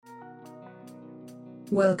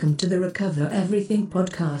Welcome to the Recover Everything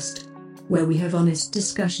podcast, where we have honest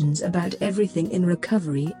discussions about everything in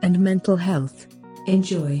recovery and mental health.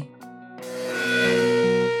 Enjoy.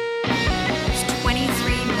 There's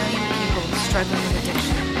 23 million people struggling with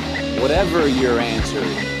addiction. Whatever your answer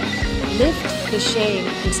is, Lift the shame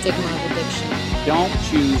and stigma of addiction. don't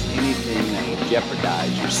choose anything that will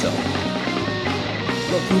jeopardize yourself.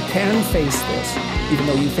 Look, you can face this. Even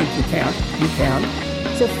though you think you can't, you can.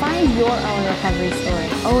 So find your own recovery story.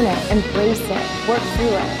 Own it, embrace it, work through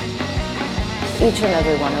it. Each and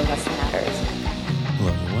every one of us matters.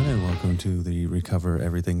 Hello, everyone, and welcome to the Recover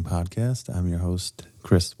Everything podcast. I'm your host,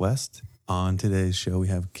 Chris West. On today's show, we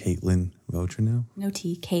have Caitlin Vautrinot. No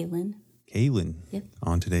T, Caitlin. Caitlin. Yep.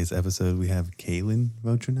 On today's episode, we have Caitlin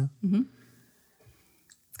Vautrinot. Mm-hmm.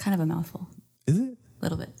 It's kind of a mouthful. Is it? A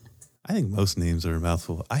little bit. I think most names are a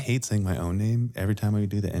mouthful. I hate saying my own name. Every time I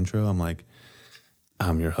do the intro, I'm like,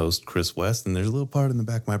 I'm your host, Chris West. And there's a little part in the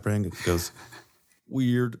back of my brain that goes,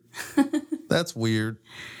 weird. That's weird.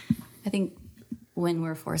 I think when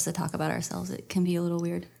we're forced to talk about ourselves, it can be a little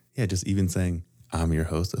weird. Yeah, just even saying, I'm your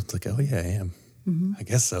host. It's like, oh, yeah, I am. Mm-hmm. I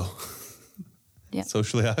guess so. Yeah.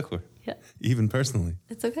 Socially awkward. Yeah. Even personally.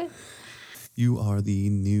 It's okay. You are the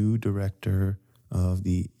new director of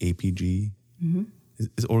the APG. Mm-hmm.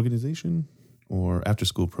 Is organization or after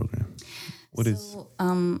school program? What is?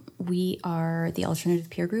 We are the alternative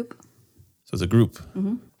peer group. So it's a group.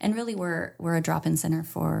 Mm-hmm. And really we're a drop-in center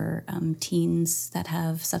for teens that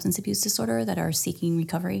have substance abuse disorder that are seeking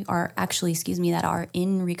recovery, that are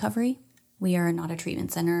in recovery. We are not a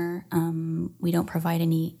treatment center. We don't provide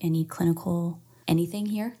any clinical anything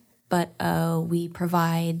here, but we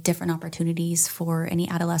provide different opportunities for any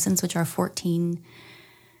adolescents, which are 14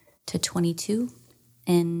 to 22.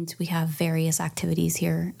 And we have various activities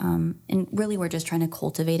here. And really, we're just trying to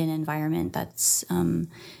cultivate an environment that's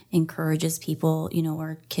encourages people,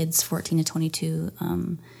 our kids 14 to 22,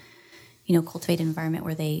 cultivate an environment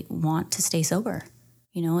where they want to stay sober.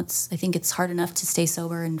 I think it's hard enough to stay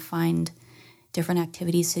sober and find different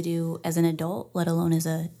activities to do as an adult, let alone as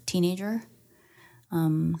a teenager.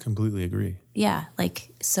 Completely agree. Yeah,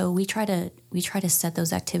 so we try to set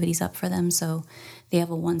those activities up for them so they have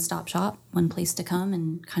a one-stop shop, one place to come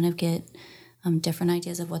and kind of get different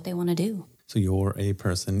ideas of what they want to do. So you're a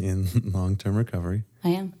person in long-term recovery. I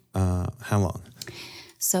am. How long?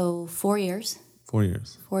 So 4 years. 4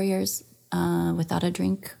 years. 4 years without a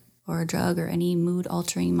drink or a drug or any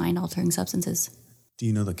mood-altering, mind-altering substances. Do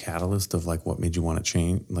you know the catalyst of what made you want to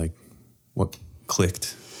change? What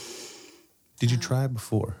clicked? Did you try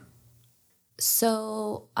before?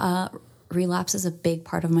 So relapse is a big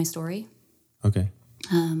part of my story. Okay.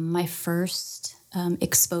 My first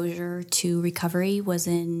exposure to recovery was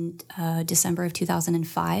in December of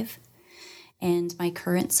 2005. And my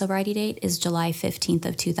current sobriety date is July 15th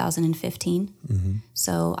of 2015. Mm-hmm.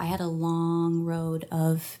 So I had a long road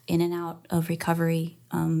of in and out of recovery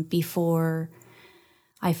before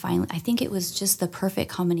I think it was just the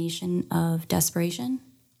perfect combination of desperation.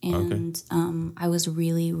 And I was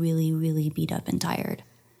really, really, really beat up and tired.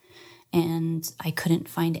 And I couldn't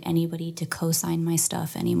find anybody to co-sign my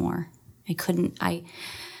stuff anymore. I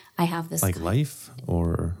have this... life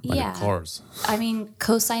or cars? I mean,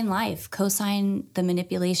 co-sign life, co-sign the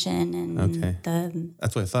manipulation and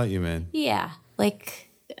That's what I thought you meant. Yeah.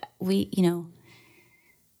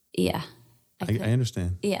 Yeah. I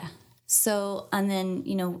understand. Yeah. So, and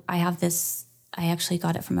then, I have this... I actually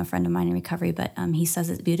got it from a friend of mine in recovery, but he says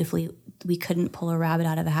it beautifully. We couldn't pull a rabbit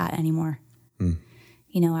out of a hat anymore.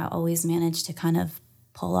 I always managed to kind of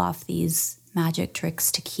pull off these magic tricks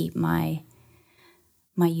to keep my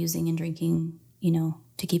using and drinking,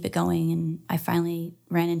 to keep it going. And I finally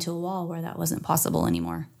ran into a wall where that wasn't possible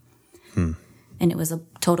anymore. And it was a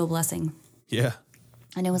total blessing. Yeah.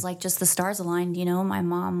 And it was just the stars aligned, my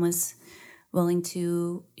mom was willing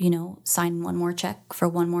to, sign one more check for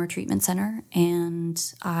one more treatment center.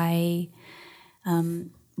 And I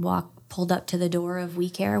pulled up to the door of We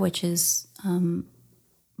Care, which is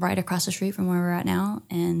right across the street from where we're at now.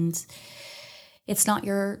 And it's not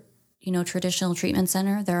your, traditional treatment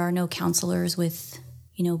center. There are no counselors with,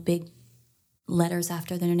 big letters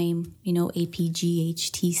after their name,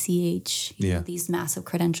 APGH, TCH, these massive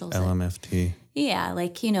credentials. LMFT. Yeah,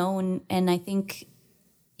 and I think...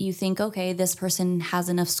 You think, okay, this person has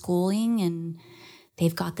enough schooling and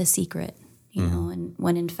they've got the secret, and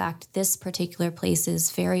when in fact this particular place is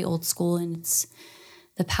very old school and it's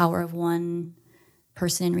the power of one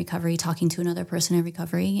person in recovery talking to another person in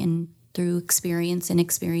recovery and through experience and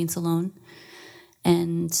experience alone.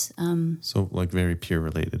 And so very peer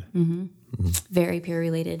related. Mm-hmm. Mm-hmm. Very peer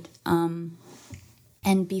related.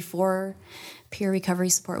 And before peer recovery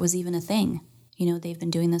support was even a thing, they've been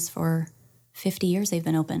doing this for 50 years. They've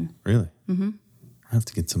been open. Really? Mm-hmm. I have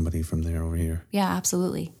to get somebody from there over here. Yeah,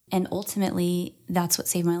 absolutely. And ultimately, that's what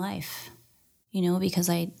saved my life, because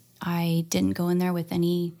I didn't go in there with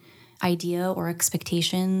any idea or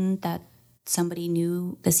expectation that somebody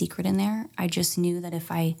knew the secret in there. I just knew that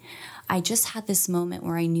I just had this moment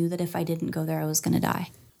where I knew that if I didn't go there, I was going to die.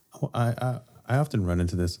 I often run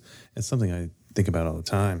into this. It's something I think about all the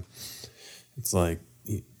time. It's like,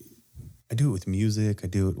 I do it with music. I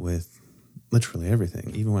do it with literally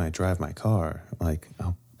everything. Even when I drive my car, like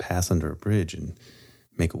I'll pass under a bridge and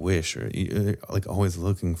make a wish, or like always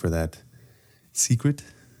looking for that secret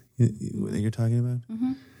that you're talking about.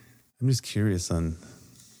 Mm-hmm. I'm just curious on,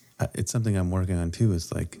 it's something I'm working on too,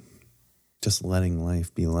 is like just letting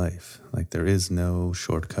life be life. Like there is no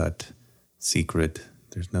shortcut secret.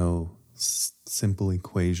 There's no simple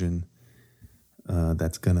equation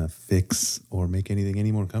that's going to fix or make anything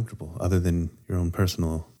any more comfortable other than your own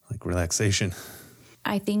personal like relaxation.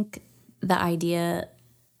 I think the idea,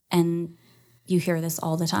 and you hear this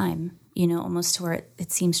all the time, almost to where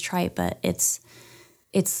it seems trite, but it's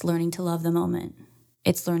learning to love the moment.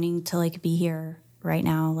 It's learning to like be here right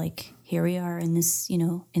now. Like here we are in this,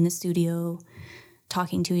 in the studio,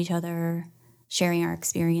 talking to each other, sharing our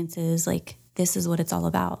experiences. Like this is what it's all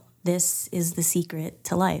about. This is the secret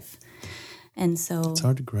to life. And so it's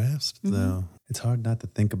hard to grasp though. It's hard not to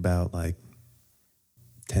think about like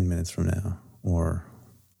 10 minutes from now or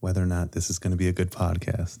whether or not this is going to be a good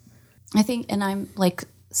podcast. I think, and I'm like,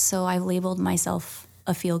 so I've labeled myself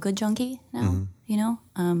a feel-good junkie now,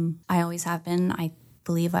 I always have been. I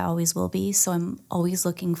believe I always will be. So I'm always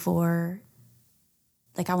looking for,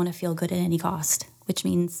 like, I want to feel good at any cost, which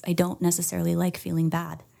means I don't necessarily like feeling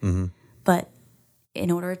bad. Mm-hmm. But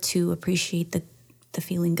in order to appreciate the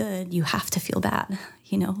feeling good, you have to feel bad,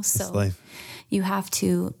 So it's life. You have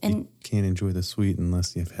to, and you can't enjoy the sweet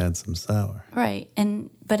unless you've had some sour. Right.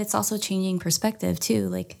 But it's also changing perspective too.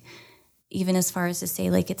 Like, even as far as to say,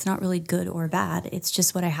 like, it's not really good or bad. It's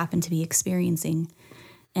just what I happen to be experiencing.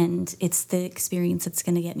 And it's the experience that's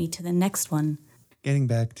going to get me to the next one. Getting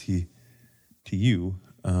back to you,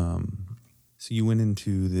 so you went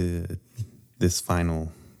into this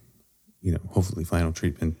final, hopefully final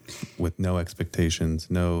treatment with no expectations,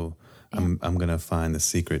 no, yeah. I'm going to find the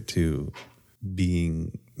secret to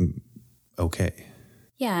being okay.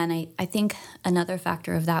 Yeah, and I think another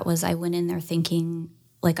factor of that was I went in there thinking,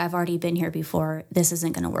 like, I've already been here before. This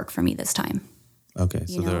isn't going to work for me this time. Okay,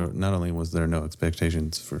 so there not only was there no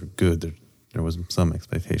expectations for good, there was some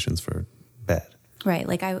expectations for bad. Right,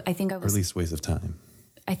 like I think I was... Or at least waste of time.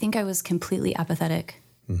 I think I was completely apathetic.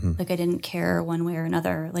 Mm-hmm. Like I didn't care one way or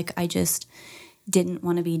another. Like I just didn't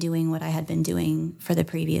want to be doing what I had been doing for the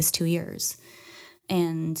previous 2 years.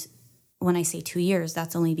 And when I say 2 years,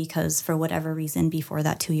 that's only because for whatever reason before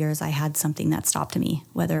that 2 years, I had something that stopped me,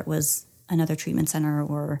 whether it was another treatment center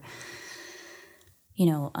or,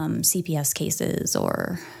 CPS cases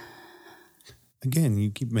or... Again, you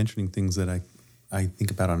keep mentioning things that I think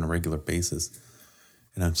about on a regular basis.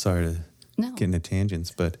 And I'm sorry to get into tangents,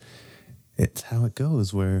 but it's how it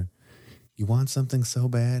goes where you want something so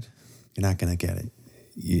bad, you're not going to get it.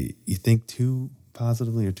 You think too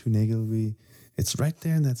positively or too negatively, it's right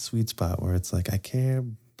there in that sweet spot where it's like, I care,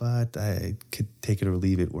 but I could take it or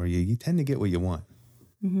leave it, where you tend to get what you want,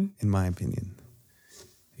 in my opinion.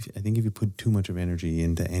 I think if you put too much of energy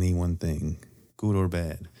into any one thing, good or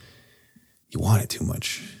bad, you want it too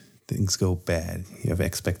much. Things go bad. You have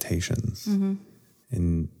expectations. Mm-hmm.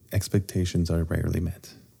 And expectations are rarely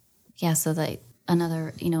met. Yeah, so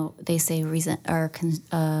another, they say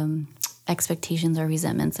expectations are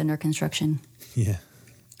resentments under construction. Yeah.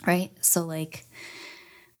 Right? So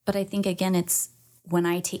but I think, again, it's when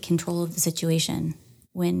I take control of the situation,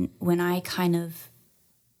 when I kind of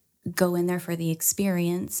go in there for the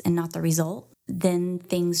experience and not the result, then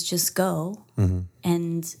things just go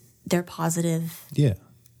and they're positive. Yeah.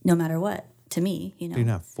 No matter what, to me, You're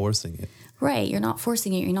not forcing it. Right. You're not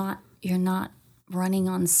forcing it. You're not running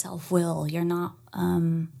on self-will. You're not,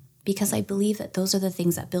 because I believe that those are the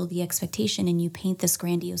things that build the expectation, and you paint this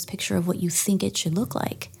grandiose picture of what you think it should look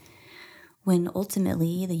like, when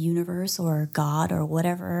ultimately the universe or God or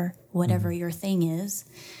whatever your thing is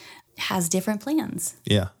has different plans.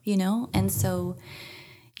 Yeah. And so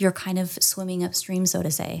you're kind of swimming upstream, so to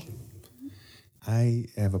say. I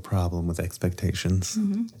have a problem with expectations.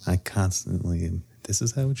 Mm-hmm. I constantly am, this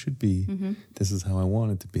is how it should be. Mm-hmm. This is how I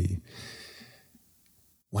want it to be.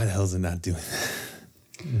 Why the hell is it not doing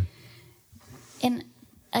that? And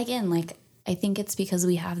again, I think it's because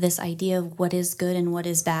we have this idea of what is good and what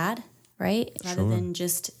is bad, right? Rather than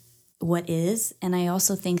just what is. And I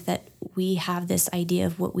also think that we have this idea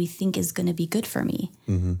of what we think is going to be good for me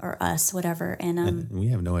or us, whatever. And we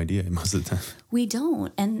have no idea most of the time. we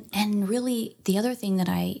don't. And really, the other thing that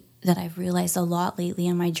I've realized a lot lately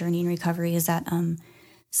on my journey in recovery is that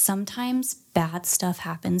sometimes bad stuff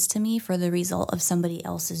happens to me for the result of somebody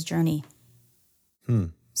else's journey.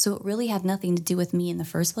 So it really had nothing to do with me in the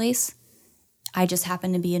first place. I just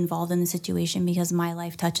happened to be involved in the situation because my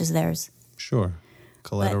life touches theirs. Sure.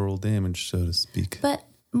 Collateral damage, so to speak. But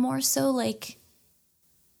more so like,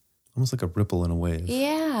 almost like a ripple in a wave.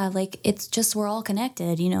 yeah, like it's just we're all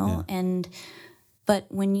connected, you know? Yeah. But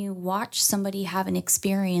when you watch somebody have an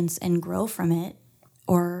experience and grow from it,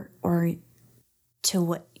 or to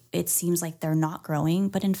what it seems like they're not growing,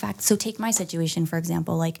 but in fact, so take my situation, for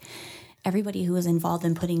example, like everybody who was involved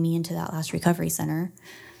in putting me into that last recovery center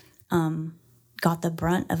got the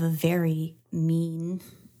brunt of a very mean,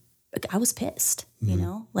 I was pissed, you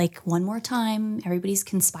know, like one more time, everybody's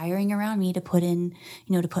conspiring around me to put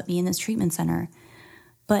me in this treatment center.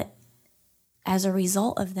 But as a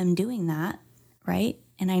result of them doing that, right,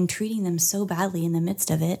 and I'm treating them so badly in the midst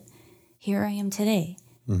of it, here I am today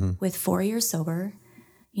with 4 years sober,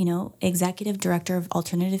 you know, executive director of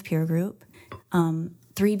Alternative Peer Group,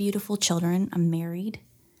 3 beautiful children, I'm married,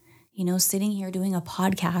 you know, sitting here doing a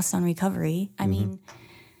podcast on recovery. I mean,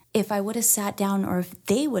 if I would have sat down, or if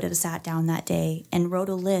they would have sat down that day and wrote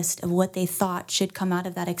a list of what they thought should come out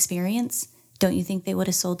of that experience, don't you think they would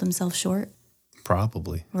have sold themselves short?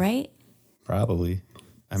 Probably. Right? Probably.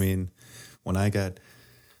 I mean, when I got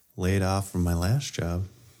laid off from my last job,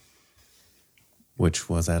 which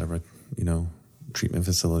was at a, treatment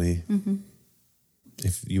facility,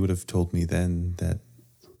 if you would have told me then that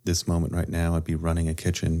this moment right now I'd be running a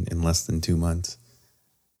kitchen in less than 2 months,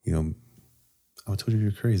 I would tell you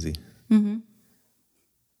you're crazy.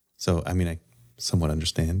 So, I mean, I somewhat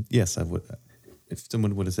understand. Yes, I would. If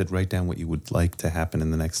someone would have said, write down what you would like to happen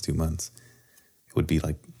in the next 2 months, it would be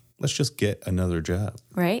like, let's just get another job.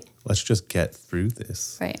 Right? Let's just get through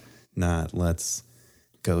this. Right. Not let's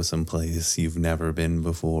go someplace you've never been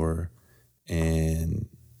before and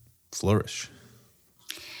flourish.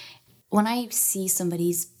 When I see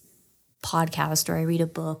somebody's podcast or I read a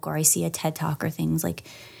book or I see a TED Talk or things, like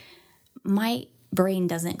my brain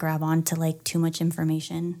doesn't grab on to like too much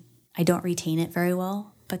information. I don't retain it very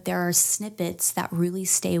well, but there are snippets that really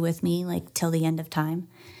stay with me like till the end of time.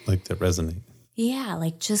 Like that resonate. Yeah,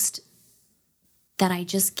 like just that I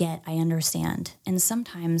just get, I understand. And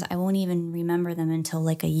sometimes I won't even remember them until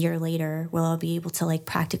like a year later, where I'll be able to like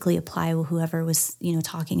practically apply whoever was,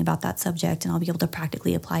 talking about that subject, and I'll be able to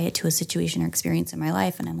practically apply it to a situation or experience in my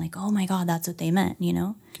life. And I'm like, oh my God, that's what they meant,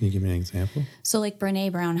 Can you give me an example? So like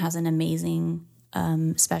Brene Brown has an amazing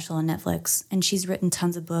special on Netflix, and she's written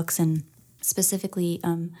tons of books, and specifically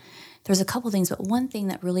there's a couple things, but one thing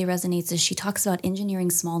that really resonates is she talks about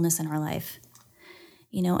engineering smallness in our life.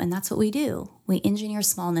 And that's what we do. We engineer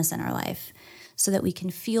smallness in our life so that we can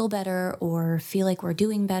feel better or feel like we're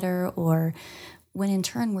doing better, or when in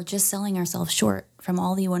turn we're just selling ourselves short from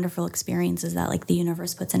all the wonderful experiences that like the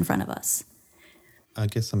universe puts in front of us. I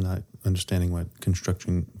guess I'm not understanding what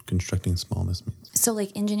constructing smallness means. So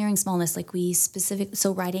like engineering smallness, like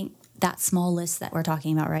so writing that small list that we're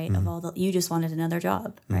talking about, right? Of all you just wanted another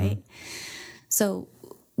job, right? So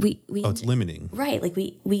we it's limiting. Right. Like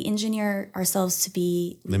we engineer ourselves to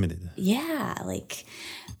be limited. Yeah. Like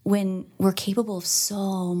when we're capable of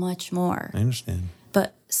so much more. I understand.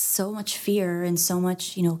 But so much fear and so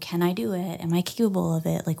much, can I do it? Am I capable of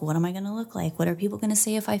it? Like, what am I going to look like? What are people going to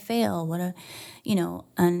say if I fail?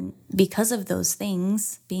 And because of those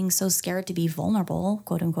things, being so scared to be vulnerable,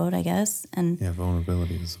 quote unquote, I guess. And yeah,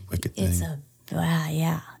 vulnerability is a wicked thing.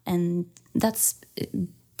 Yeah. And that's,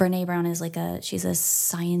 Brene Brown is she's a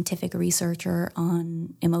scientific researcher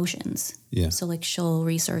on emotions. Yeah. So like she'll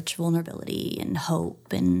research vulnerability and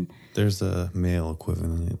hope and. There's a male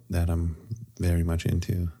equivalent that I'm very much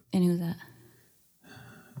into. And who's that?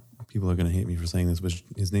 People are going to hate me for saying this, but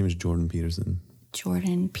his name is Jordan Peterson.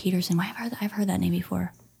 Jordan Peterson. Why I've heard that name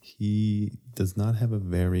before. He does not have a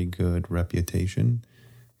very good reputation,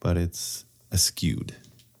 but it's skewed.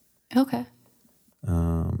 Okay.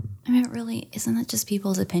 Isn't that just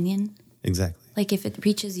people's opinion? Exactly. Like if it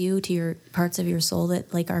reaches you to your parts of your soul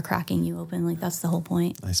that like are cracking you open, like that's the whole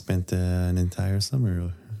point. I spent an entire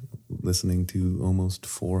summer listening to almost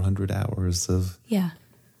 400 hours of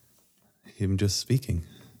him just speaking.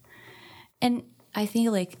 And I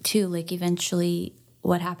think like too, like eventually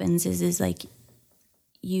what happens is like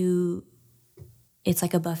you it's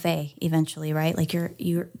like a buffet eventually, right? Like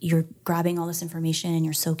you're grabbing all this information and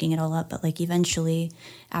you're soaking it all up, but like eventually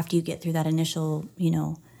after you get through that initial,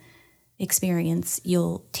 experience,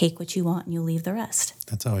 you'll take what you want and you'll leave the rest.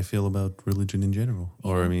 That's how I feel about religion in general.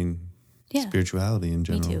 Or spirituality in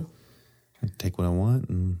general. Me too. I take what I want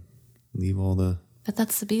and leave all the... But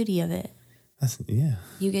that's the beauty of it. Yeah.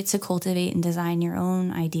 You get to cultivate and design your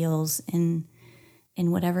own ideals in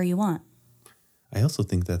whatever you want. I also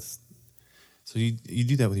think that's... So you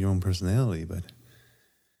do that with your own personality, but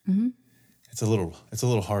it's a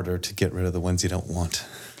little harder to get rid of the ones you don't want.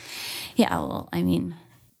 Yeah, well, I mean,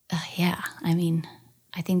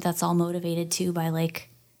 I think that's all motivated too by like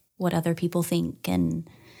what other people think and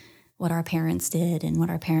what our parents did and what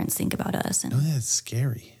our parents think about us. And that's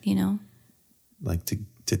scary. Like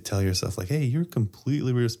to tell yourself like, hey, you're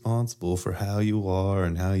completely responsible for how you are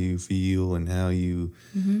and how you feel and how you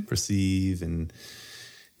perceive, and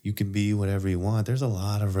you can be whatever you want. There's a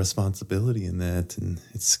lot of responsibility in that, and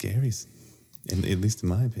it's scary, at least in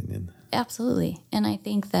my opinion. Absolutely. And I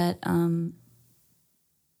think that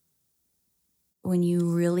when you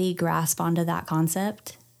really grasp onto that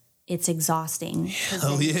concept, it's exhausting.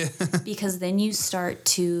 Hell yeah. Because then you start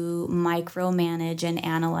to micromanage and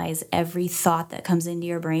analyze every thought that comes into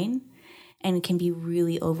your brain, and it can be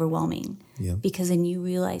really overwhelming. Yeah. Because then you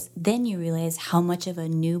realize how much of a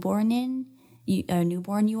newborn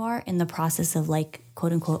you are in the process of like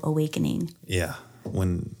quote unquote awakening. Yeah.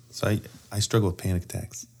 I struggle with panic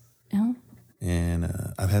attacks. Oh. And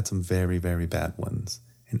I've had some very, very bad ones.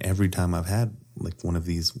 And every time I've had like one of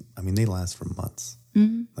these, I mean, they last for months.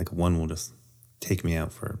 Mm-hmm. Like one will just take me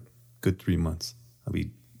out for a good 3 months. I'll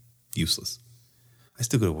be useless. I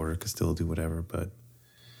still go to work, I still do whatever, but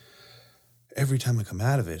every time I come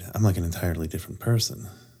out of it, I'm like an entirely different person.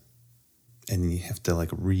 And you have to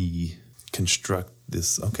like reconstruct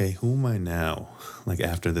this, okay, who am I now? Like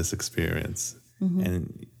after this experience. Mm-hmm.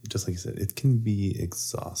 And just like you said, it can be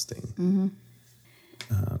exhausting. Mm-hmm.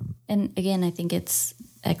 And again, I think it's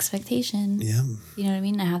expectation. Yeah. You know what I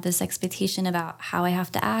mean? I have this expectation about how I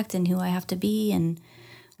have to act and who I have to be and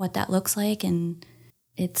what that looks like. And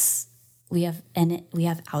we have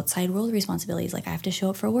outside world responsibilities. Like I have to show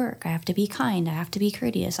up for work. I have to be kind. I have to be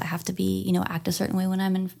courteous. I have to be, act a certain way when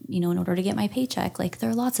I'm in order to get my paycheck. Like there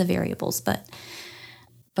are lots of variables, but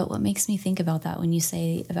what makes me think about that when you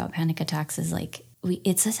say about panic attacks is like,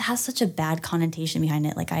 it has such a bad connotation behind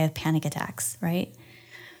it. Like I have panic attacks, right?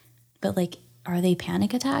 But like, are they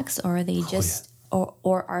panic attacks or are they just,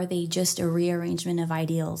 or are they just a rearrangement of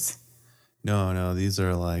ideals? No, these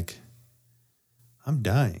are like, I'm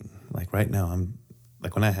dying. Like right now, I'm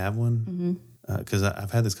like when I have one, because I've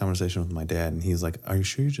had this conversation with my dad and he's like, are you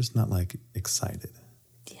sure you're just not like excited?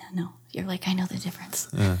 Yeah, no, you're like, I know the difference.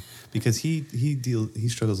 Because he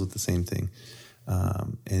struggles with the same thing.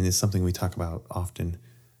 And it's something we talk about often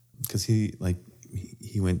because he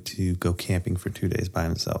went to go camping for 2 days by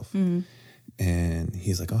himself. Mm-hmm. And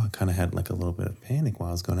he's like, oh, I kind of had like a little bit of panic while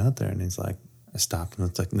I was going out there. And he's like, I stopped and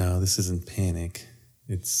it's like, no, this isn't panic.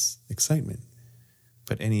 It's excitement.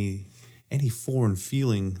 But any foreign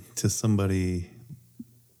feeling to somebody,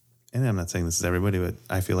 and I'm not saying this is everybody, but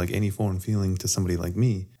I feel like any foreign feeling to somebody like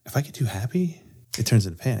me, if I get too happy, it turns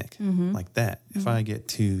into panic, like that. Mm-hmm. If I get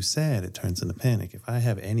too sad, it turns into panic. If I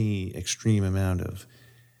have any extreme amount of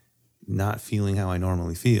not feeling how I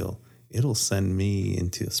normally feel, it'll send me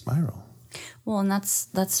into a spiral. Well, and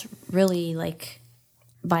that's really like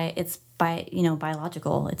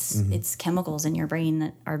biological. It's chemicals in your brain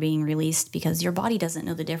that are being released because your body doesn't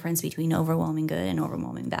know the difference between overwhelming good and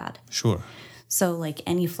overwhelming bad. Sure. So like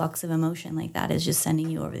any flux of emotion like that is just sending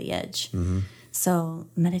you over the edge. Mm-hmm. So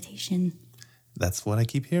meditation. That's what I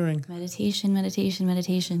keep hearing. Meditation.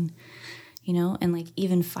 And like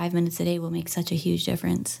even 5 minutes a day will make such a huge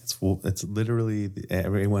difference. It's literally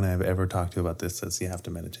everyone I've ever talked to about this says you have to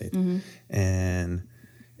meditate. Mm-hmm. And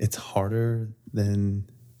it's harder than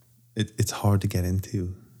it's hard to get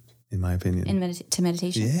into, in my opinion. To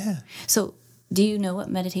meditation? Yeah. So do you know what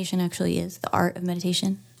meditation actually is? The art of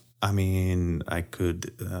meditation? I mean, I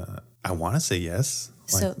could, I want to say yes.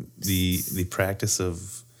 Like so the practice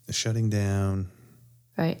of shutting down.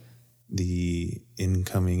 Right. The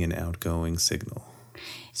incoming and outgoing signal.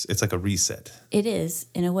 It's like a reset. It is,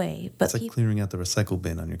 in a way. But it's like clearing out the recycle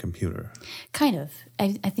bin on your computer. Kind of.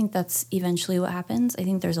 I think that's eventually what happens. I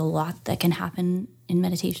think there's a lot that can happen in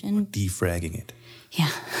meditation. Defragging it.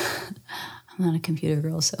 Yeah. I'm not a computer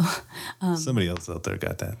girl, so... somebody else out there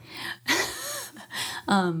got that.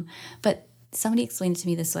 But somebody explained it to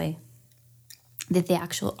me this way. That the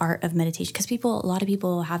actual art of meditation, because a lot of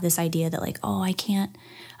people have this idea that like, oh, I can't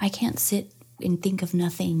sit and think of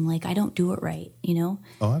nothing. Like, I don't do it right, you know?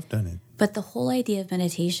 Oh, I've done it. But the whole idea of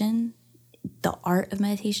meditation, the art of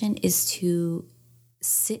meditation, is to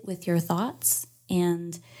sit with your thoughts.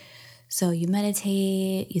 And so you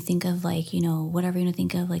meditate, you think of like, you know, whatever you want to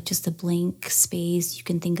think of, like just a blank space. You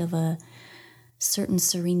can think of a certain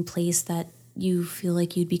serene place that you feel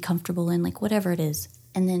like you'd be comfortable in, like whatever it is.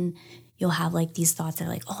 And then you'll have like these thoughts that are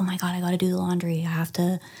like, oh my God, I got to do the laundry. I have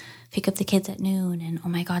to pick up the kids at noon. And oh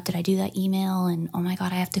my God, did I do that email? And oh my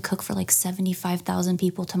God, I have to cook for like 75,000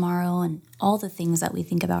 people tomorrow, and all the things that we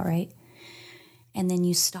think about, right? And then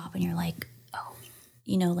you stop and you're like, oh,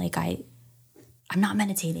 you know, like I'm not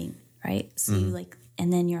meditating, right? So you like,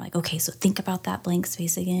 and then you're like, okay, so think about that blank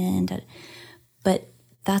space again. But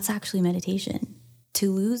that's actually meditation.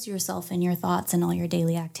 To lose yourself in your thoughts and all your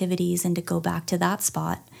daily activities and to go back to that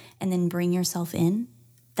spot and then bring yourself in,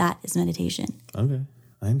 that is meditation. Okay,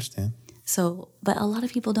 I understand. So, but a lot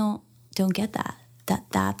of people don't get that.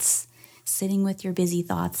 That's sitting with your busy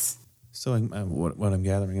thoughts. So what I'm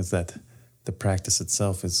gathering is that the practice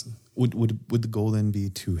itself is, would the goal then be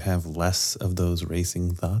to have less of those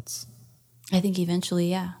racing thoughts? I think eventually,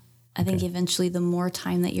 yeah. I think eventually the more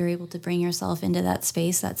time that you're able to bring yourself into that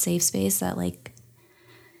space, that safe space, that like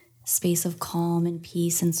space of calm and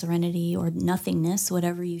peace and serenity or nothingness,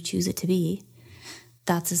 whatever you choose it to be,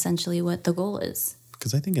 that's essentially what the goal is.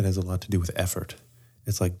 Because I think it has a lot to do with effort.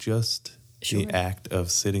 It's like just the act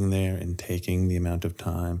of sitting there and taking the amount of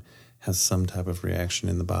time has some type of reaction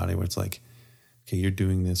in the body where it's like, okay, you're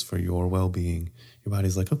doing this for your well-being. Your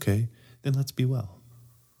body's like, okay, then let's be well.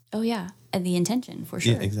 Oh, yeah. And the intention, for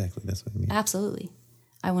sure. Yeah, exactly. That's what I mean. Absolutely.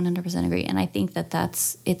 I 100% agree. And I think that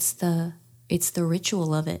it's the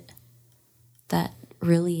ritual of it that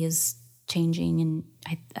really is changing. And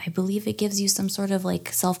I believe it gives you some sort of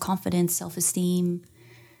like self-confidence, self-esteem.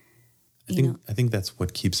 I think that's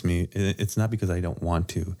what keeps me. It's not because I don't want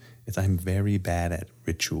to. It's I'm very bad at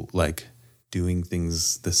ritual, like doing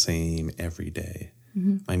things the same every day.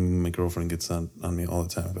 My girlfriend gets on me all the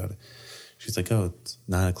time about it. She's like, oh, it's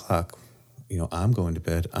 9:00. You know, I'm going to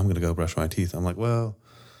bed. I'm going to go brush my teeth. I'm like, well,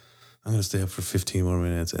 I'm going to stay up for 15 more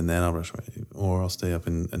minutes and then I'll brush my teeth. Or I'll stay up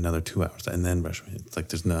in another 2 hours and then brush my teeth. It's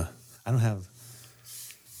like I'm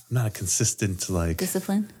not a consistent, like...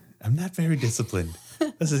 Discipline? I'm not very disciplined.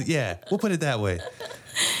 We'll put it that way.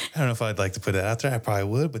 I don't know if I'd like to put it out there. I probably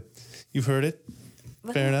would, but you've heard it.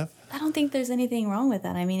 Fair enough. I don't think there's anything wrong with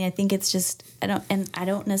that. I mean, I think it's just, I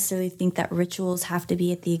don't necessarily think that rituals have to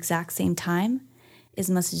be at the exact same time as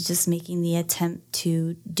much as just making the attempt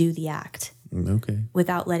to do the act. Okay.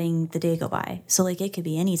 Without letting the day go by. So like it could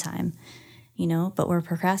be any time, you know, but we're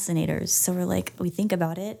procrastinators. So we're like, we think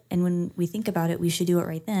about it. And when we think about it, we should do it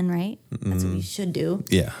right then, right? That's what we should do.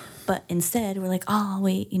 Yeah. But instead we're like, oh,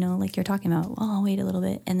 wait, you know, like you're talking about, oh, I'll wait a little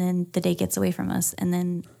bit. And then the day gets away from us. And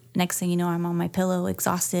then next thing you know, I'm on my pillow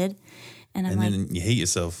exhausted. And then you hate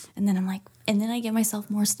yourself. And then I'm like, and then I get myself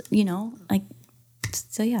more, you know, like,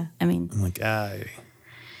 so yeah, I mean. I'm like,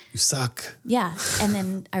 you suck. Yeah. And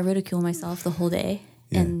then I ridicule myself the whole day.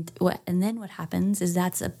 Yeah. And then what happens is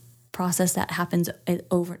that's a process that happens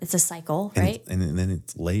over, it's a cycle, right? And then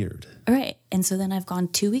it's layered. Right. And so then I've gone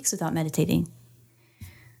 2 weeks without meditating.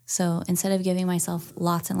 So instead of giving myself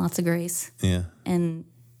lots and lots of grace and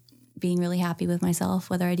being really happy with myself,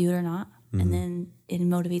 whether I do it or not, and then it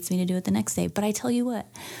motivates me to do it the next day. But I tell you what,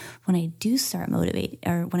 when I do start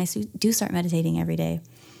meditating every day,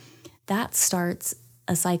 that starts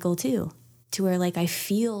a cycle too, to where like I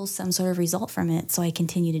feel some sort of result from it, so I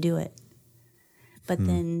continue to do it. But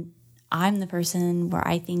then I'm the person where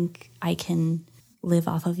I think I can live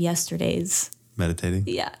off of yesterday's meditating.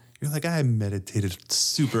 Yeah. You're like, I meditated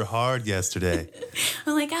super hard yesterday.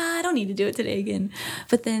 I'm like, I don't need to do it today again.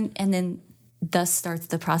 But then, and then thus starts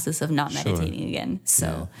the process of not meditating again.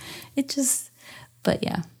 So it just, but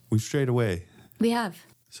yeah. We've strayed away. We have.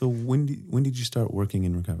 So when did you start working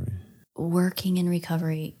in recovery? Working in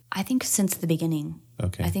recovery, I think since the beginning.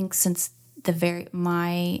 Okay. I think since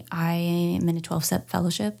I am in a 12-step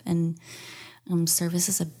fellowship, and service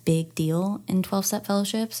is a big deal in 12-step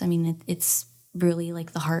fellowships. I mean, it's really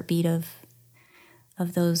like the heartbeat of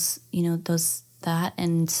those, you know, that.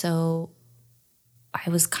 And so I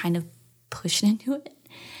was kind of pushed into it.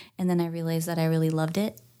 And then I realized that I really loved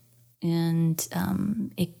it. And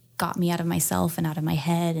it got me out of myself and out of my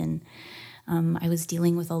head. And I was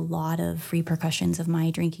dealing with a lot of repercussions of my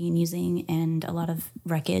drinking and using, and a lot of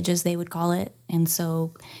wreckage, as they would call it. And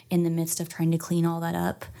so in the midst of trying to clean all that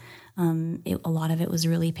up, a lot of it was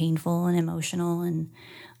really painful and emotional. And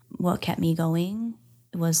what kept me going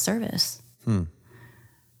was service.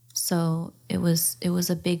 So it was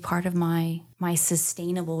a big part of my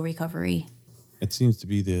sustainable recovery. It seems to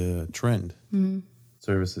be the trend.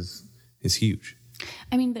 Service is huge.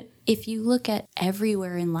 I mean, but if you look at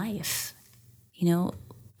everywhere in life, you know,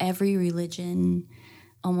 every religion,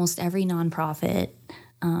 almost every nonprofit,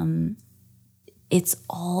 it's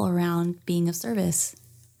all around being of service.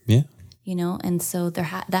 Yeah. You know, and so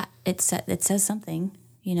it says something,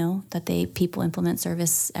 you know, that people implement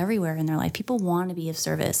service everywhere in their life. People want to be of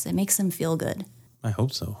service. It makes them feel good. I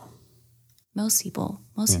hope so. Most people,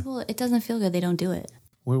 it doesn't feel good. They don't do it.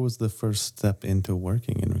 Where was the first step into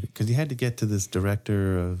working in? Because you had to get to this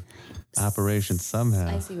director of operations somehow.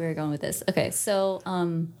 I see where you're going with this. Okay, so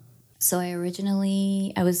I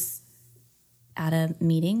was at a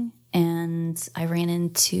meeting and I ran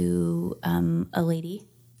into a lady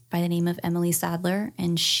by the name of Emily Sadler,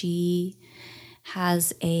 and she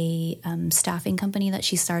has a staffing company that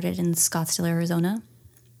she started in Scottsdale, Arizona,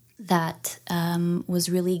 that was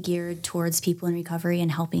really geared towards people in recovery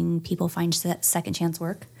and helping people find second chance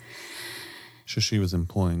work. So she was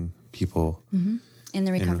employing people In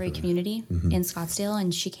the recovery community in Scottsdale,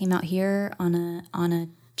 and she came out here on a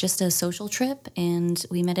just a social trip, and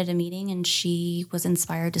we met at a meeting, and she was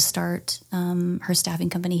inspired to start her staffing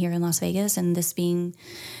company here in Las Vegas, and this being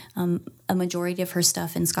a majority of her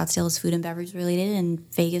stuff in Scottsdale is food and beverage related, and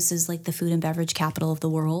Vegas is like the food and beverage capital of the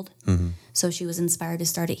world. So she was inspired to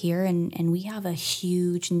start it here, and we have a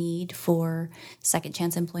huge need for second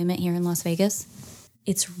chance employment here in Las Vegas.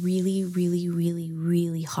 It's really, really, really,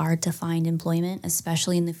 really hard to find employment,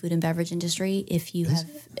 especially in the food and beverage industry. If you have,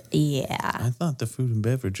 I thought the food and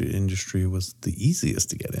beverage industry was the easiest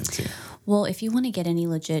to get into. Well, if you want to get any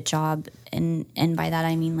legit job, and by that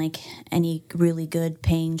I mean like any really good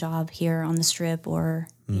paying job here on the Strip or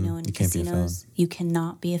you know in casinos, you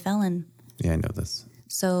cannot be a felon. Yeah, I know this.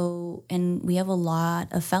 So, and we have a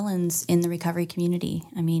lot of felons in the recovery community.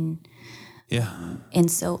 I mean, yeah, and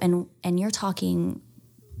so and you're talking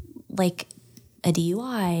like a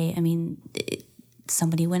DUI. I mean,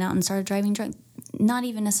 somebody went out and started driving drunk. Not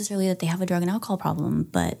even necessarily that they have a drug and alcohol problem,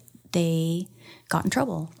 but they got in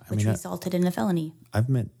trouble, which resulted in a felony. I've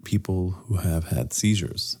met people who have had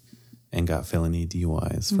seizures and got felony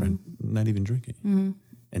DUIs for not even drinking,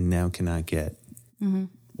 and now cannot get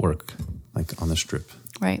work like on the Strip.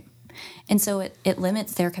 Right. And so it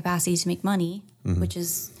limits their capacity to make money, which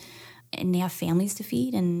is, and they have families to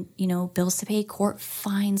feed and, you know, bills to pay, court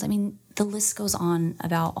fines. I mean, the list goes on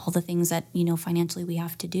about all the things that, you know, financially we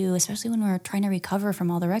have to do, especially when we're trying to recover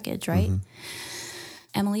from all the wreckage, right?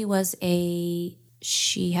 Emily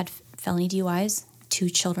she had felony DUIs, 2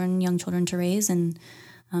 children, young children to raise, and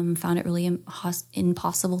found it really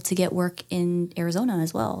impossible to get work in Arizona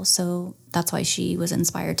as well. So that's why she was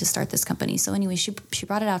inspired to start this company. So anyway, she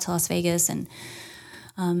brought it out to Las Vegas, and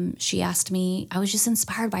she asked me, I was just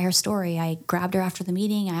inspired by her story. I grabbed her after the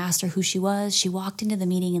meeting. I asked her who she was. She walked into the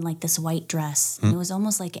meeting in like this white dress. And it was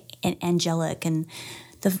almost like angelic. And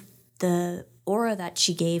the aura that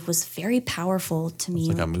she gave was very powerful to me. It's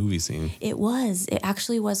like a movie scene. It was. It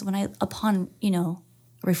actually was upon, you know,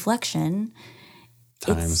 reflection.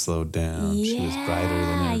 Time slowed down. Yeah, she was brighter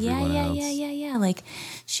than everyone else. Yeah. Like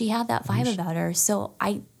she had that vibe about her. So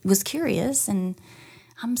I was curious, and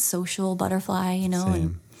I'm social butterfly, you know,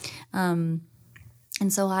 Same. and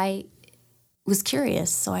so I was curious.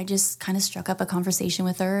 So I just kind of struck up a conversation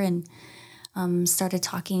with her and started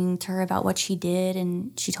talking to her about what she did,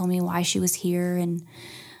 and she told me why she was here, and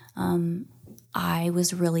I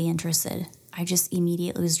was really interested. I just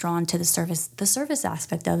immediately was drawn to the service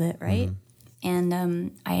aspect of it, right?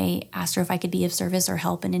 And I asked her if I could be of service or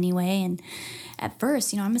help in any way. And at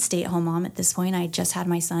first, you know, I'm a stay-at-home mom at this point. I just had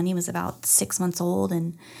my son. He was about 6 months old.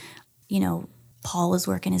 And, you know, Paul was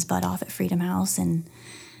working his butt off at Freedom House and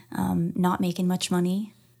not making much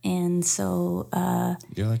money. And so...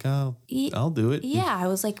 You're like, I'll do it. Yeah, I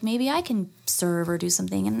was like, maybe I can serve or do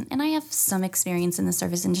something. And I have some experience in the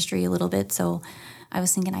service industry a little bit, so I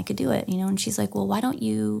was thinking I could do it, you know. And she's like, well, why don't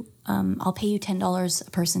you... I'll pay you $10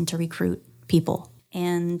 a person to recruit people.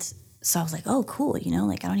 And so I was like, oh, cool, you know,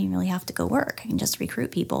 like I don't even really have to go work. I can just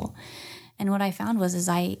recruit people. And what I found was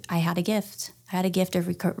I had a gift. I had a gift of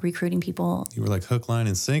recruiting people. You were like hook, line,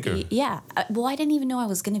 and sinker. Yeah. Well, I didn't even know I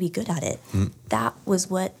was going to be good at it. That was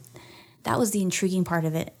the intriguing part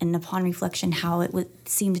of it. And upon reflection, how it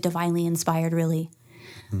seemed divinely inspired, really.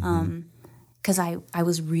 Because I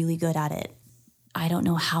was really good at it. I don't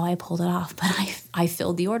know how I pulled it off, but I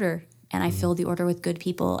filled the order. And I filled the order with good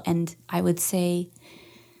people. And I would say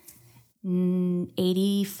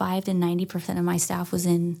 85 to 90% of my staff was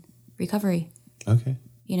in recovery. Okay.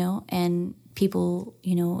 You know, and people,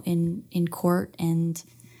 you know, in court and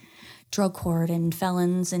drug court and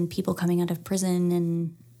felons and people coming out of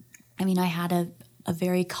prison I mean, I had a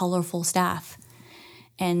very colorful staff,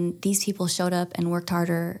 and these people showed up and worked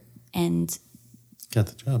harder, and Got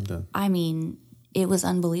the job done. I mean, it was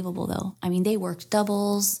unbelievable though. I mean, they worked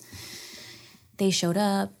doubles, they showed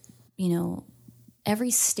up, you know,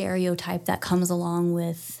 every stereotype that comes along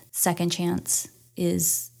with second chance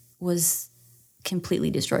was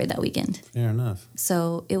completely destroyed that weekend. Fair enough.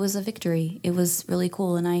 So it was a victory. It was really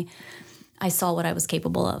cool. And I saw what I was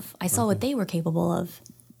capable of. I saw what they were capable of.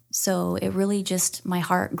 So it really just, my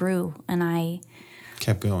heart grew, and I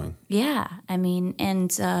kept going. Yeah. I mean,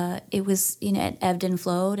 and it was, you know, it ebbed and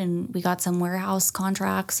flowed, and we got some warehouse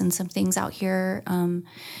contracts and some things out here.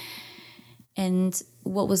 And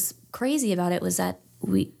what was crazy about it was that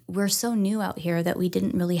we're so new out here that we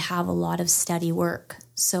didn't really have a lot of steady work.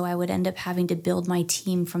 So I would end up having to build my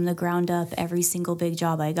team from the ground up every single big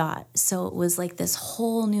job I got. So it was like this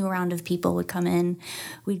whole new round of people would come in.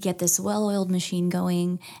 We'd get this well-oiled machine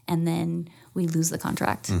going, and then we'd lose the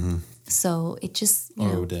contract. Mm-hmm. So it just, you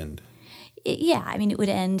know, it would end. Yeah, I mean, it would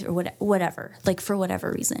end or whatever, like for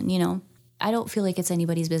whatever reason, you know. I don't feel like it's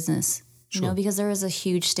anybody's business, you know, because there is a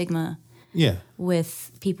huge stigma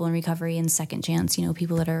with people in recovery and second chance, you know,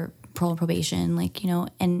 people that are parole and probation, like, you know,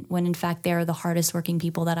 and when in fact they're the hardest working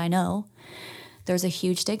people that I know, there's a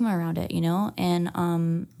huge stigma around it, you know.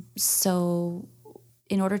 And so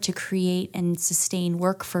in order to create and sustain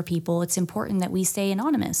work for people, it's important that we stay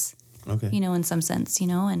anonymous. Okay. You know, in some sense, you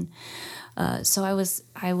know, and so I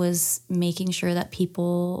was making sure that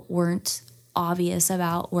people weren't obvious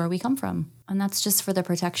about where we come from, and that's just for the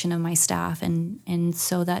protection of my staff, and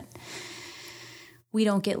so that we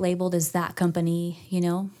don't get labeled as that company, you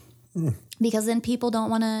know, because then people don't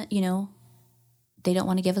want to, you know, they don't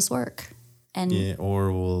want to give us work, and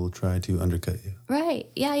or we'll try to undercut you. Right?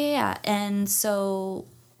 Yeah. And so,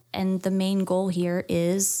 and the main goal here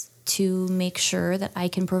is to make sure that I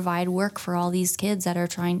can provide work for all these kids that are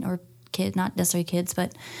trying, or not necessarily kids,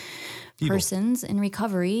 but people. Persons in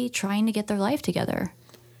recovery trying to get their life together.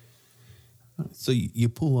 So you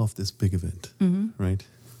pull off this big event, right?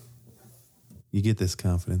 You get this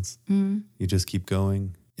confidence. Mm-hmm. You just keep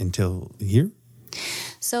going until here?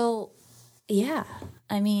 So, yeah.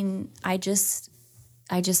 I mean, I just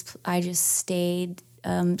stayed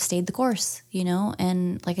the course, you know,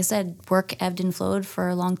 and like I said, work ebbed and flowed for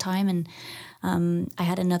a long time, and I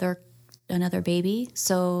had another baby,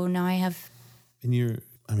 so now I have. And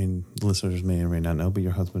I mean, listeners may or may not know, but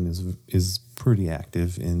your husband is pretty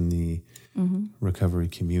active in the recovery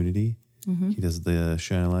community. Mm-hmm. He does the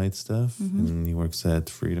Shine a Light stuff, and he works at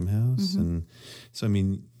Freedom House, and so I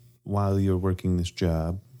mean, while you're working this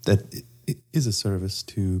job, that it is a service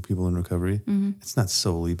to people in recovery. Mm-hmm. It's not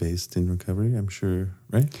solely based in recovery, I'm sure,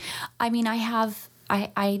 right? I mean, I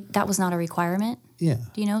that was not a requirement. Yeah.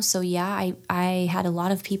 You know, so yeah, I had a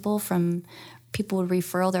lot of people would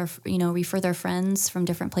refer their friends from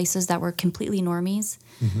different places that were completely normies.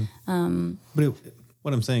 Mm-hmm. But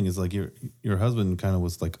what I'm saying is, like, your husband kind of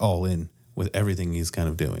was like all in with everything he's kind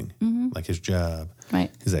of doing, like his job,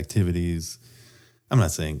 right, his activities. I'm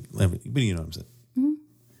not saying, but you know what I'm saying. Mm-hmm.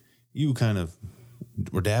 You kind of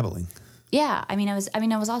were dabbling. Yeah, I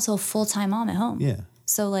was also a full-time mom at home. Yeah.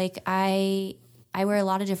 So like I wear a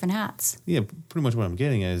lot of different hats. Yeah, pretty much what I'm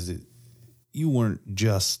getting at is that you weren't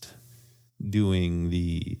just doing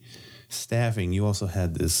the staffing. You also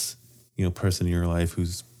had this, you know, person in your life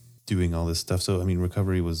who's doing all this stuff. So I mean,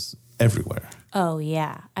 recovery was everywhere. Oh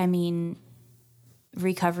yeah, I mean,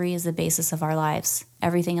 recovery is the basis of our lives.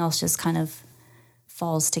 Everything else just kind of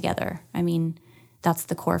falls together. I mean, that's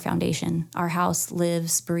the core foundation. Our house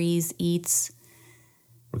lives, breathes, eats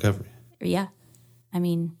recovery. Yeah. I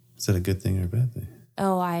mean, is that a good thing or a bad thing?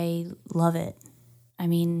 Oh, I love it. I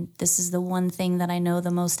mean, this is the one thing that I know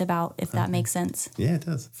the most about, if that makes sense. Yeah, it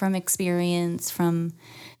does. From experience, from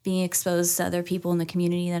being exposed to other people in the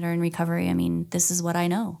community that are in recovery. I mean, this is what I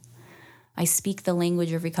know. I speak the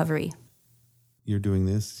language of recovery. You're doing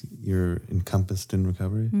this, you're encompassed in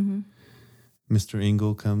recovery. Mm-hmm. Mr.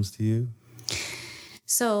 Engel comes to you?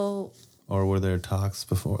 So... Or were there talks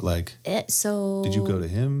before? Like, did you go to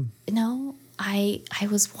him? No, I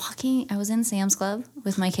was in Sam's Club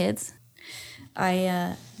with my kids.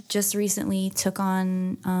 I just recently took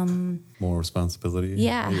on... more responsibility?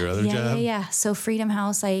 Yeah. Your other job? Yeah. So Freedom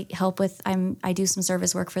House, I help with, I do some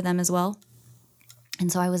service work for them as well. And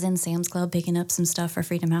so I was in Sam's Club picking up some stuff for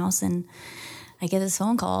Freedom House, and I get this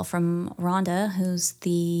phone call from Rhonda, who's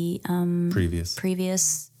the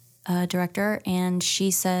previous director, and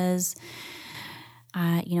she says,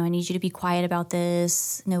 I need you to be quiet about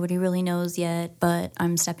this. Nobody really knows yet, but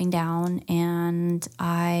I'm stepping down, and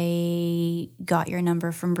I got your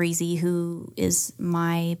number from Breezy, who is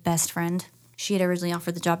my best friend. She had originally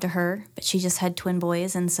offered the job to her, but she just had twin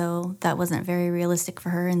boys, and so that wasn't very realistic for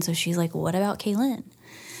her. And so she's like, what about Kaylin?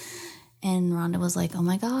 And Rhonda was like, oh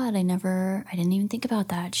my God, I didn't even think about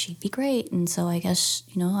that. She'd be great. And so I guess,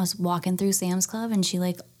 I was walking through Sam's Club and she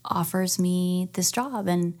like offers me this job.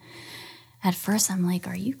 And at first I'm like,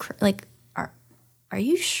 are you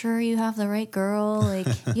sure you have the right girl? Like,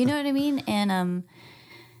 you know what I mean? And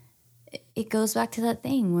it goes back to that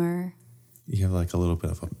thing where You have like a little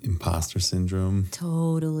bit of an imposter syndrome.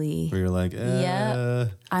 Totally. Where you're like,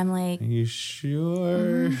 Yep. I'm like, are you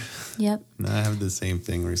sure? Yep. No, I have the same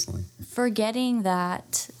thing recently. Forgetting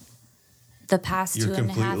that the past You're 2.5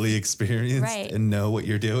 years. completely experienced Right. and know what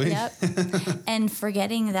you're doing. Yep. And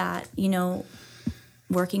forgetting that,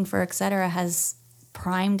 working for Etc. has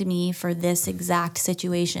primed me for this exact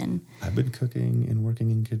situation. I've been cooking and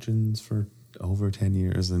working in kitchens for over 10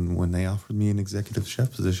 years. And when they offered me an executive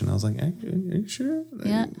chef position, I was like, are you sure?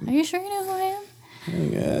 Yeah. Are you sure you know who I am?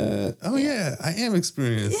 Yeah, I am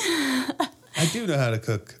experienced. I do know how to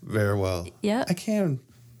cook very well. Yep. I can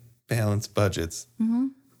balance budgets. Mm-hmm.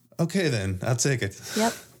 Okay, then. I'll take it.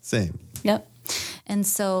 Yep. Same. Yep. And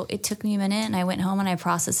so it took me a minute, and I went home and I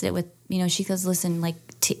processed it with, she goes, listen, like,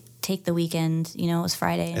 take the weekend. It was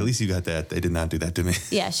Friday. At least you got that. They did not do that to me.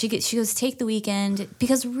 Yeah, she goes, take the weekend,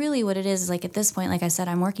 because really what it is like at this point, like I said,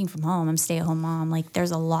 I'm working from home. I'm a stay-at-home mom. Like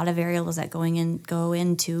there's a lot of variables that go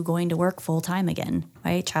into going to work full time again,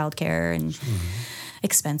 right? Childcare and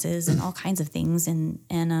expenses and all kinds of things, and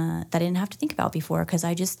that I didn't have to think about before because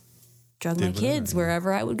I just drug my kids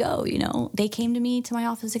wherever I would go. They came to me to my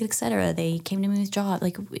office, etc. They came to me with job,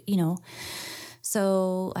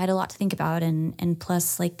 So I had a lot to think about, and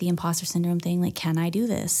plus like the imposter syndrome thing, like, can I do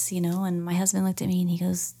this? And my husband looked at me and he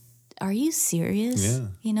goes, are you serious?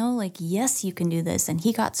 Yeah. Like, yes, you can do this. And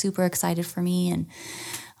he got super excited for me. And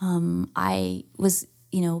I was,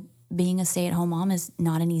 being a stay-at-home mom is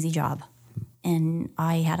not an easy job. And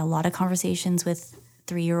I had a lot of conversations with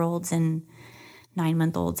 3-year-olds and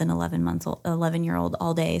 9-month-olds and 11-year-old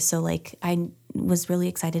all day. So like I was really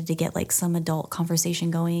excited to get like some adult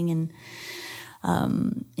conversation going, and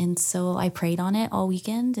so I prayed on it all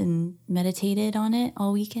weekend and meditated on it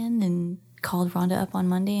all weekend and called Rhonda up on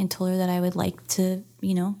Monday and told her that I would like to,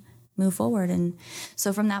 move forward. And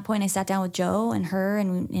so from that point, I sat down with Joe and her,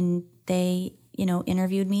 and they,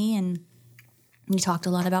 interviewed me, and we talked a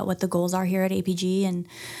lot about what the goals are here at APG and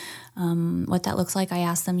what that looks like. I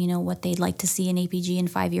asked them, what they'd like to see in APG in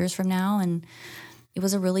 5 years from now, and it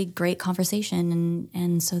was a really great conversation.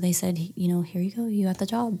 And so they said, here you go, you got the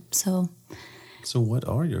job. So what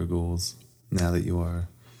are your goals now that you are?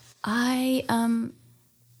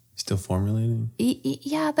 Still formulating?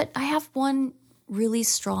 Yeah, but I have one really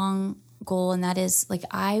strong goal, and that is like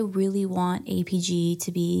I really want APG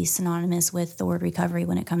to be synonymous with the word recovery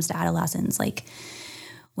when it comes to adolescents. Like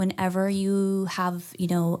whenever you have,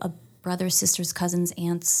 a brother, sister's, cousin's,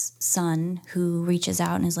 aunt's son who reaches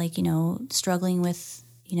out and is like, struggling with,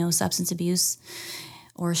 substance abuse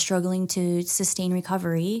or struggling to sustain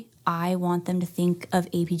recovery, I want them to think of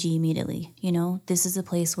APG immediately. This is a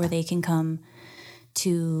place where they can come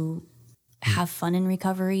to have fun in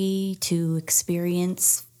recovery, to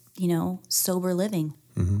experience, sober living.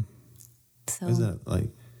 Mm-hmm. So is that like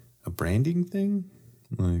a branding thing,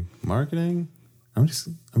 like marketing? I'm just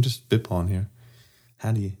spitballing here.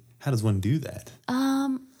 How does one do that?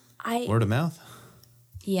 Word of mouth?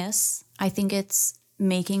 Yes, I think it's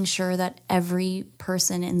making sure that every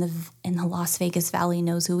person in the Las Vegas Valley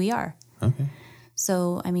knows who we are. Okay.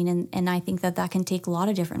 So, I mean, and I think that can take a lot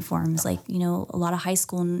of different forms, like, a lot of high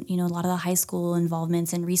school, a lot of the high school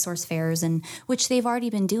involvements and resource fairs, and which they've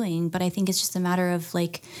already been doing. But I think it's just a matter of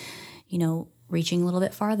like, reaching a little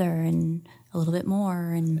bit farther and a little bit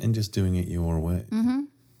more. And just doing it your way. Mm-hmm.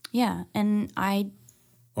 Yeah.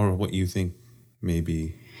 Or what you think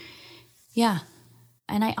maybe. Yeah.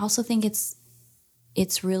 And I also think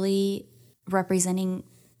it's really representing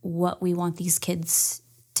what we want these kids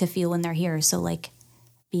to feel when they're here. So like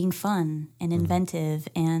being fun and inventive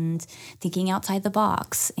and thinking outside the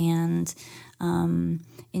box and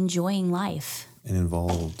enjoying life. And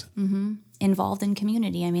involved. Mm-hmm. Involved in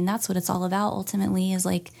community. I mean, that's what it's all about ultimately, is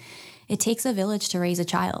like it takes a village to raise a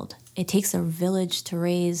child. It takes a village to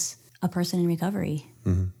raise a person in recovery,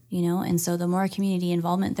 and so the more community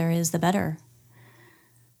involvement there is, the better.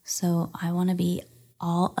 So I want to be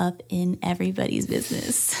all up in everybody's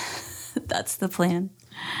business. That's the plan.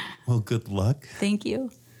 Well, good luck. Thank you.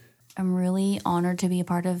 I'm really honored to be a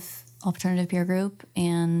part of Alternative Peer Group.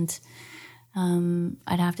 And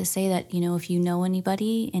I'd have to say that, if you know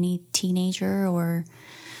anybody, any teenager or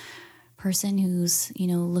person who's,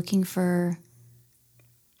 looking for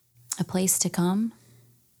a place to come,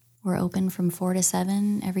 we're open from 4 to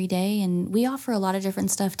 7 every day. And we offer a lot of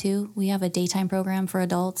different stuff too. We have a daytime program for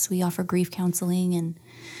adults. We offer grief counseling and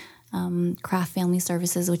craft family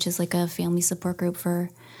services, which is like a family support group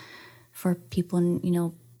for people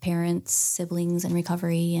and, parents, siblings in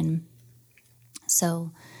recovery. And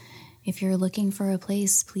so if you're looking for a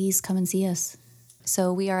place, please come and see us.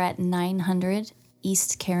 So we are at 900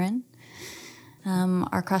 East Karen.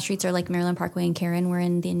 Our cross streets are like Maryland Parkway and Karen. We're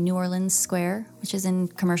in the New Orleans Square, which is in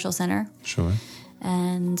Commercial Center. Sure.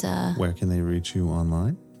 And where can they reach you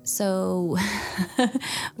online? So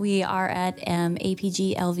we are at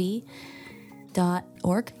apglv.org.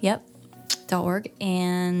 Yep. .org.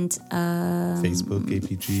 And Facebook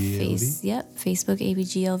APGLV. Yep. Facebook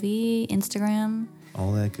APGLV, Instagram.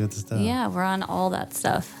 All that good stuff. Yeah, we're on all that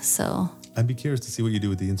stuff. So I'd be curious to see what you do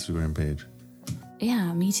with the Instagram page.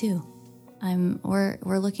 Yeah, me too. We're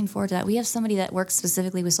looking forward to that. We have somebody that works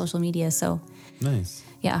specifically with social media, so nice.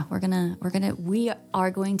 Yeah, we are going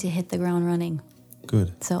to hit the ground running.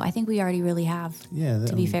 Good. So I think we already really have. Yeah.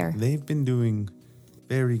 To be fair, they've been doing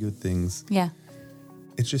very good things. Yeah.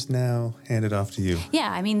 It's just now handed off to you.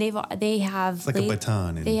 Yeah, I mean they have. It's like a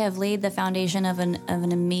baton. They have laid the foundation of an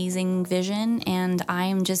amazing vision, and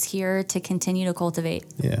I'm just here to continue to cultivate.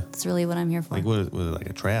 Yeah. That's really what I'm here for. Like was it like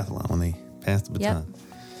a triathlon when they passed the baton?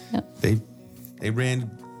 Yep. They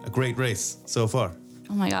ran a great race so far.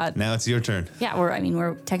 Oh my God. Now it's your turn. Yeah,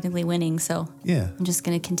 we're technically winning, so yeah. I'm just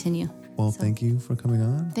gonna continue. Well, thank you for coming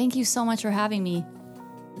on. Thank you so much for having me.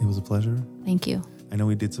 It was a pleasure. Thank you. I know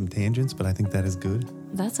we did some tangents, but I think that is good.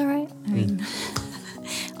 That's all right. I mean,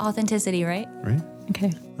 authenticity, right? Right?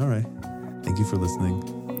 Okay. All right. Thank you for listening.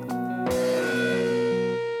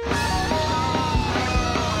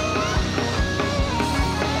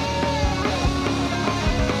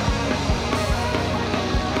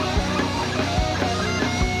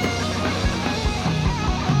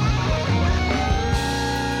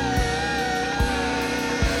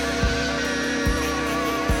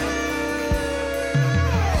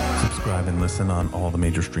 Listen on all the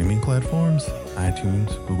major streaming platforms, iTunes,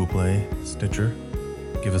 Google Play, Stitcher.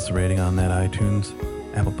 Give us a rating on that iTunes,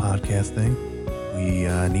 Apple Podcast thing. We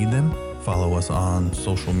need them. Follow us on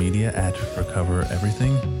social media at Recover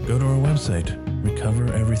Everything. Go to our website,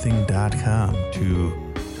 recovereverything.com,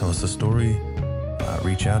 to tell us a story.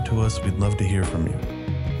 Reach out to us. We'd love to hear from you.